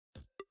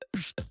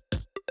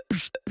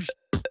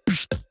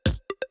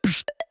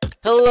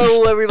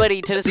Hello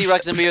everybody,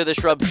 Tennesseerocksmb the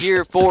Shrub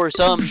here for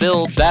some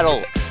build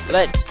battle.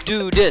 Let's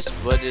do this.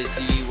 What is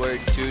the word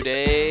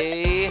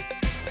today?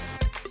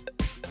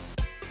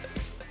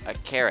 A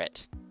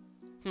carrot.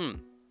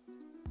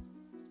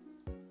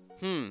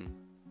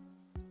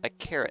 A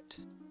carrot.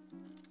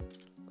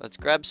 Let's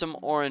grab some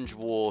orange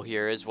wool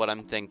here is what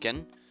I'm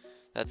thinking.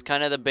 That's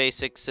kind of the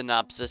basic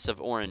synopsis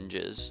of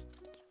oranges.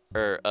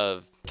 Or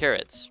of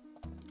carrots.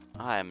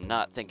 I'm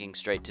not thinking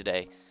straight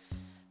today.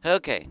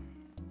 Okay.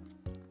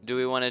 Do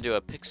we want to do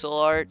a pixel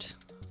art?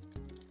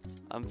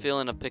 I'm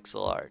feeling a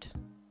pixel art.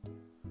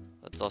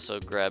 Let's also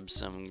grab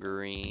some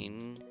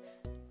green.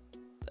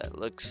 That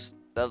looks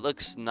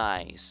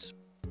nice.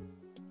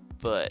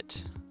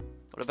 But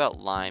what about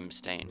lime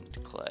stained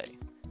clay?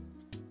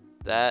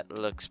 That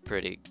looks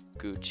pretty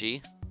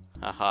Gucci.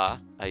 Haha,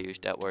 I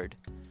used that word.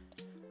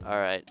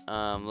 Alright,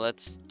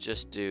 let's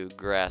just do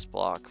grass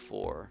block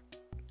for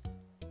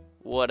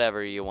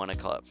whatever you want to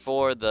call it.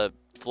 For the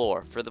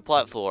floor, for the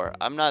plot floor.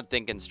 I'm not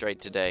thinking straight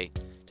today.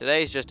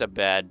 Today's just a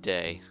bad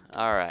day.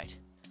 Alright.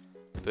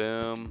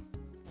 Boom.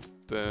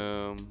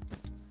 Boom.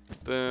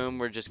 Boom.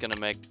 We're just gonna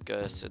make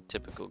us a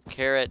typical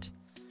carrot.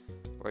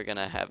 We're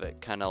gonna have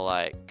it kind of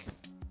like...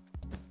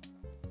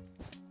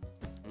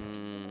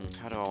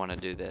 how do I want to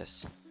do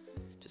this?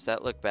 Does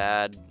that look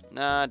bad?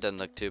 Nah, it doesn't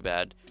look too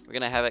bad. We're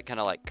gonna have it kind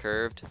of like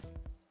curved.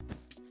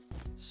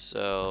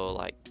 So,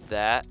 like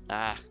that.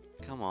 Ah,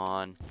 come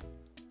on.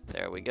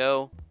 There we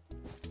go.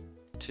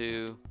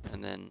 2,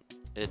 and then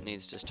it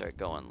needs to start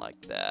going like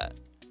that.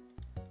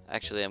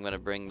 Actually, I'm gonna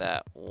bring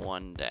that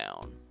 1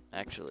 down.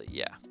 Actually,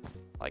 yeah,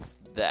 like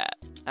that.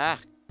 Ah,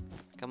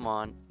 come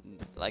on,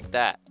 like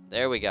that.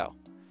 There we go.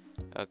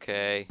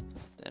 Okay,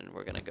 then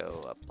we're gonna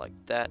go up like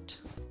that,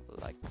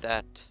 like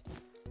that,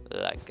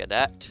 like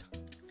that,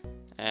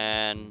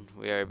 and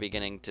we are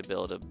beginning to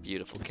build a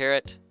beautiful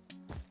carrot.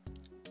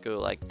 Go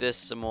like this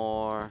some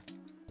more.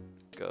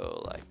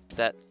 Go like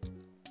that.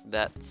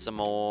 That some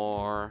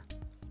more.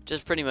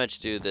 Just pretty much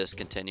do this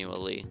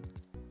continually.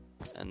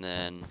 And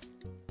then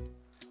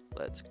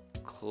let's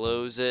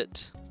close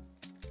it.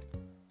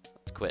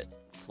 Let's quit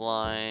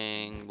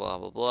flying, blah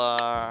blah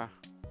blah.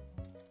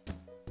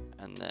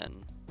 And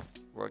then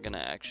we're gonna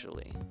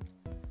actually,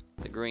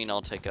 the green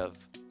I'll take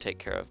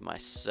care of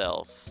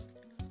myself.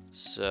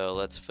 So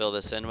let's fill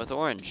this in with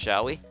orange,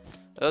 shall we?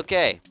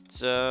 Okay,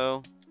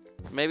 so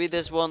maybe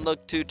this won't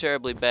look too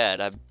terribly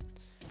bad.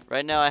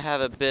 Right now I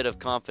have a bit of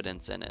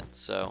confidence in it,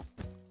 so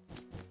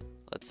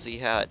let's see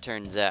how it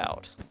turns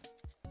out.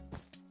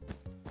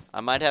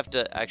 I might have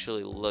to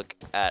actually look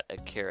at a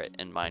carrot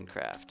in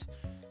Minecraft,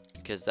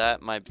 because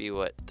that might be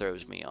what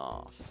throws me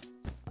off.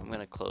 I'm going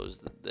to close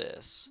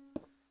this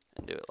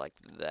and do it like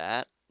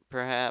that,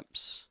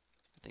 perhaps.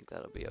 I think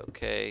that'll be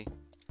okay.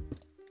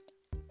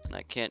 And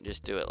I can't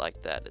just do it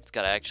like that. It's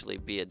got to actually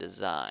be a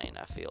design,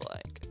 I feel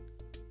like.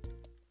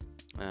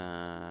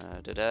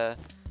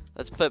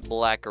 Let's put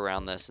black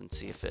around this and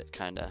see if it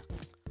kind of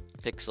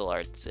pixel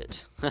arts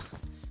it.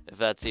 If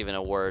that's even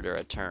a word or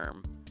a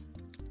term.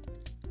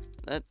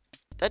 That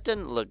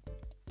didn't look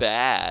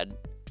bad.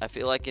 I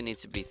feel like it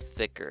needs to be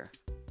thicker.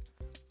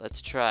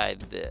 Let's try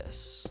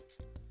this.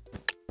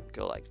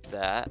 Go like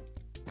that.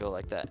 Go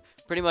like that.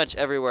 Pretty much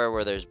everywhere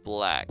where there's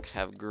black,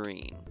 have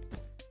green.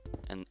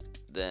 And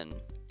then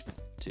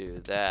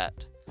do that.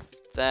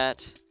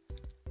 That.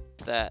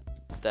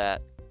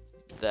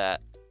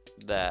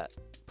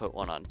 Put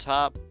one on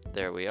top.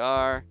 There we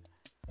are.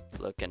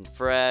 Looking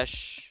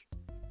fresh.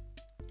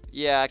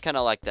 Yeah, I kind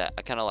of like that.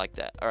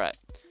 Alright.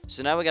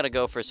 So now we got to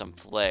go for some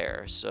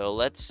flair. So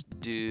let's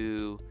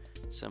do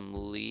some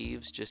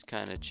leaves just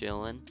kind of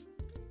chilling.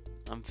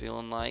 I'm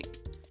feeling like.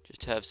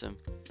 Just have some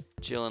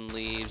chilling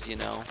leaves, you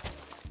know.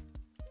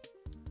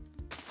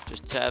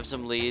 Just have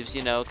some leaves,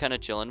 you know, kind of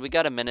chilling. We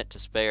got a minute to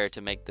spare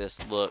to make this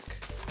look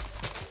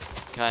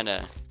kind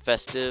of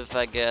festive,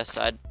 I guess.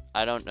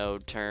 I don't know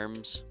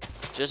terms.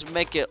 Just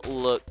make it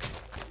look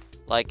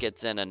like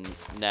it's in a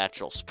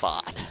natural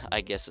spot,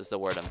 I guess is the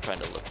word I'm trying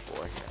to look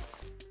for here.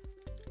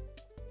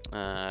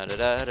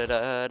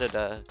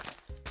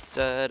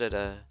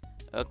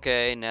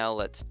 Okay, now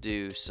let's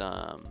do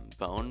some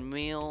bone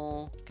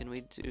meal. Can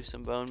we do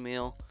some bone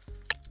meal?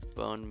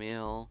 Bone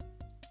meal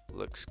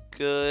looks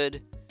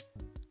good.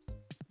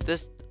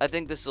 I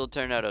think this will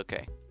turn out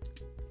okay.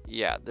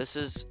 Yeah, this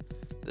is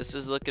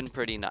looking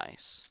pretty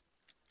nice.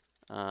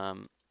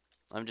 I'm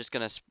just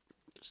gonna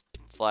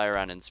fly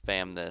around and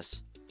spam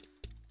this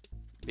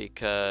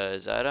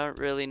because I don't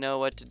really know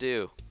what to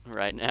do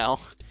right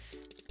now.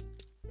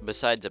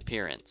 Besides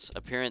appearance.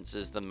 Appearance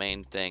is the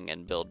main thing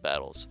in build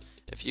battles.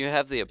 If you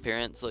have the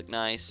appearance look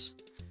nice,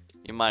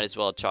 you might as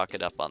well chalk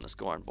it up on the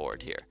scoring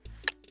board here.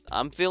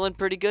 I'm feeling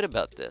pretty good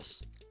about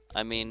this.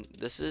 I mean,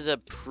 this is a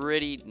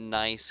pretty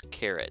nice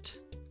carrot.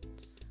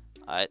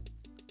 I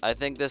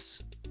think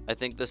this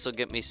will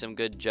get me some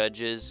good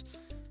judgers.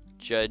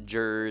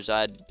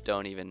 I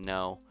don't even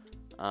know.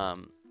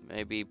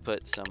 Maybe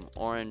put some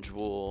orange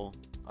wool.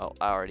 Oh,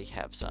 I already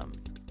have some,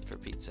 for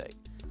Pete's sake.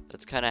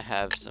 Let's kind of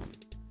have some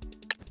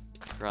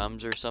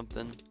crumbs or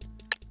something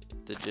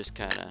to just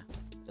kind of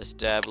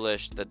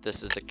establish that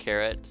this is a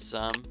carrot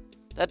some.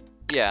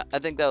 Yeah, I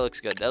think that looks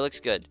good. That looks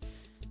good.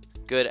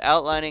 Good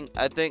outlining.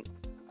 I think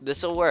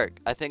this will work.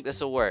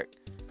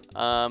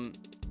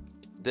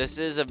 This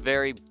is a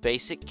very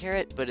basic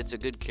carrot, but it's a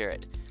good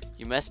carrot.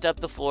 You messed up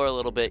the floor a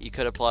little bit. You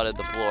could have plotted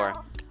the floor.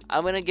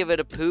 I'm going to give it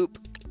a poop,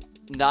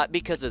 not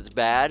because it's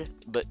bad,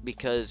 but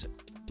because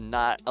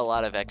not a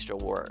lot of extra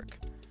work.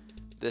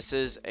 This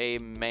is a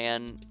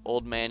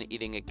old man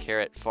eating a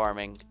carrot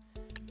farming.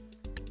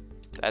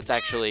 That's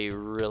actually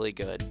really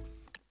good.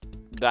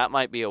 That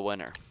might be a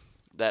winner.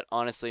 That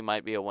honestly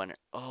might be a winner.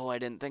 Oh, I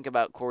didn't think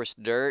about coarse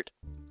dirt.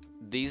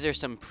 These are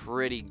some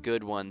pretty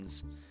good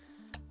ones.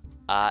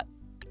 I'm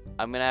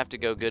going to have to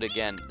go good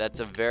again. That's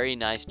a very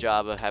nice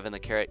job of having the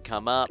carrot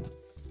come up,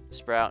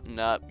 sprouting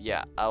up.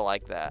 Yeah, I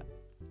like that.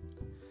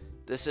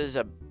 This is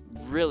a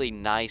really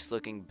nice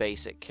looking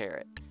basic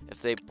carrot.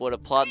 If they would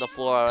have plotted the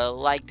floor, I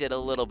liked it a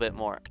little bit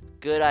more.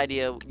 Good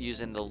idea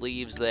using the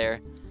leaves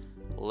there.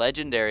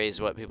 Legendary is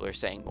what people are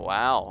saying.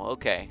 Wow,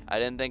 okay. I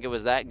didn't think it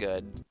was that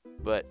good,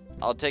 but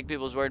I'll take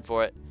people's word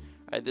for it.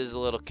 Alright, there's a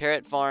little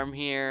carrot farm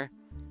here,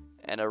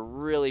 and a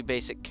really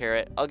basic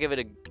carrot. I'll give it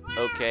a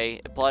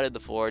okay. It plotted the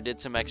floor, did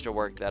some extra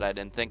work that I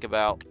didn't think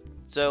about.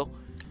 So,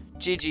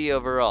 GG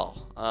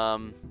overall.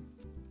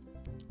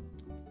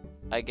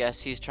 I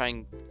guess he's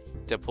trying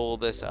to pull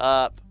this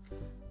up.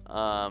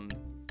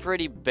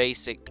 Pretty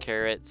basic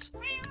carrots.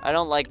 I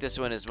don't like this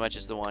one as much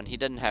as the one. He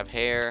doesn't have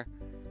hair.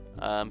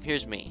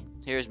 Here's me.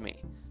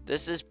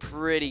 This is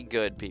pretty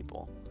good,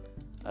 people.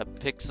 A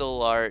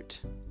pixel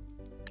art.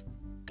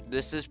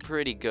 This is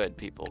pretty good,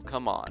 people.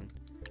 Come on.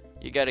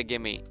 You gotta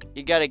give me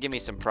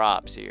some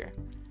props here.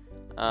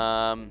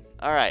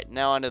 Alright,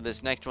 now onto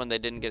this next one. They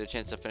didn't get a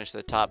chance to finish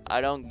the top. I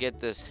don't get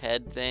this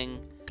head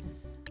thing.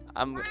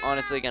 I'm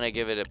honestly gonna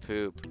give it a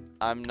poop.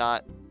 I'm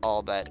not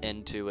all that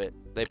into it.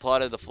 They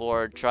plotted the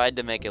floor, tried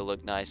to make it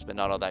look nice, but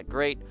not all that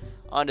great.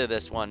 Onto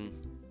this one.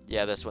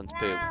 Yeah, this one's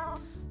poop.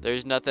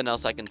 There's nothing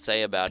else I can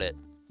say about it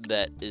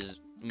that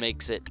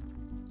makes it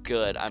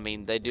good. I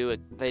mean, they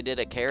did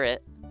a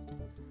carrot.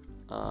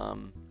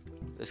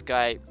 This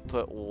guy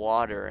put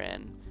water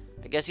in.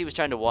 I guess he was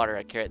trying to water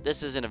a carrot.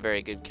 This isn't a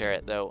very good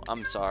carrot, though.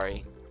 I'm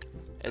sorry.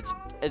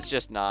 It's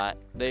just not.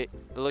 It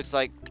looks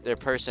like their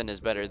person is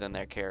better than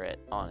their carrot,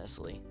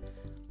 honestly.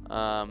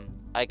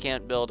 I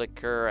can't build a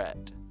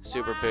carrot.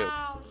 Super poop.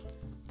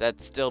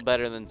 That's still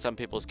better than some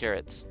people's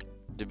carrots,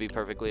 to be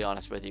perfectly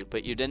honest with you.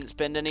 But you didn't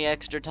spend any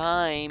extra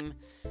time,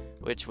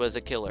 which was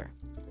a killer.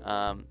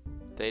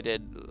 They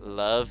did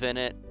love in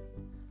it.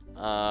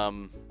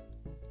 I'm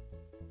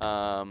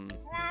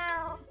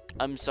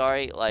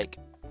sorry, like,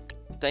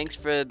 thanks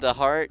for the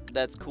heart,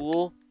 that's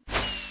cool,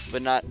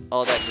 but not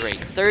all that great.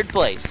 Third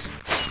place.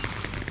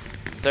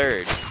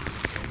 Third,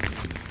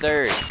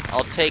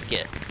 I'll take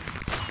it.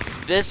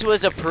 This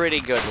was a pretty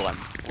good one.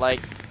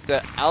 Like,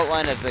 the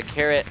outline of the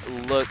carrot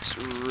looks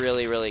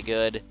really, really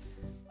good.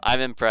 I'm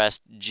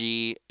impressed.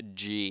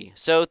 GG.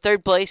 So,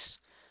 third place.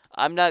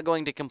 I'm not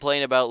going to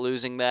complain about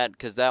losing that,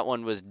 because that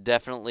one was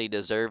definitely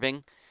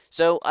deserving.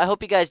 So, I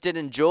hope you guys did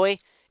enjoy.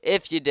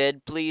 If you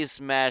did, please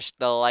smash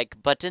the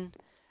like button.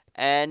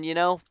 And, you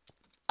know,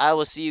 I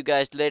will see you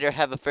guys later.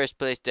 Have a first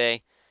place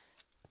day.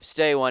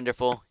 Stay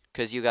wonderful,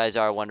 because you guys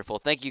are wonderful.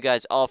 Thank you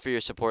guys all for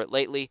your support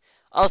lately.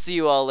 I'll see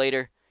you all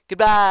later.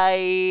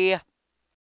 Goodbye!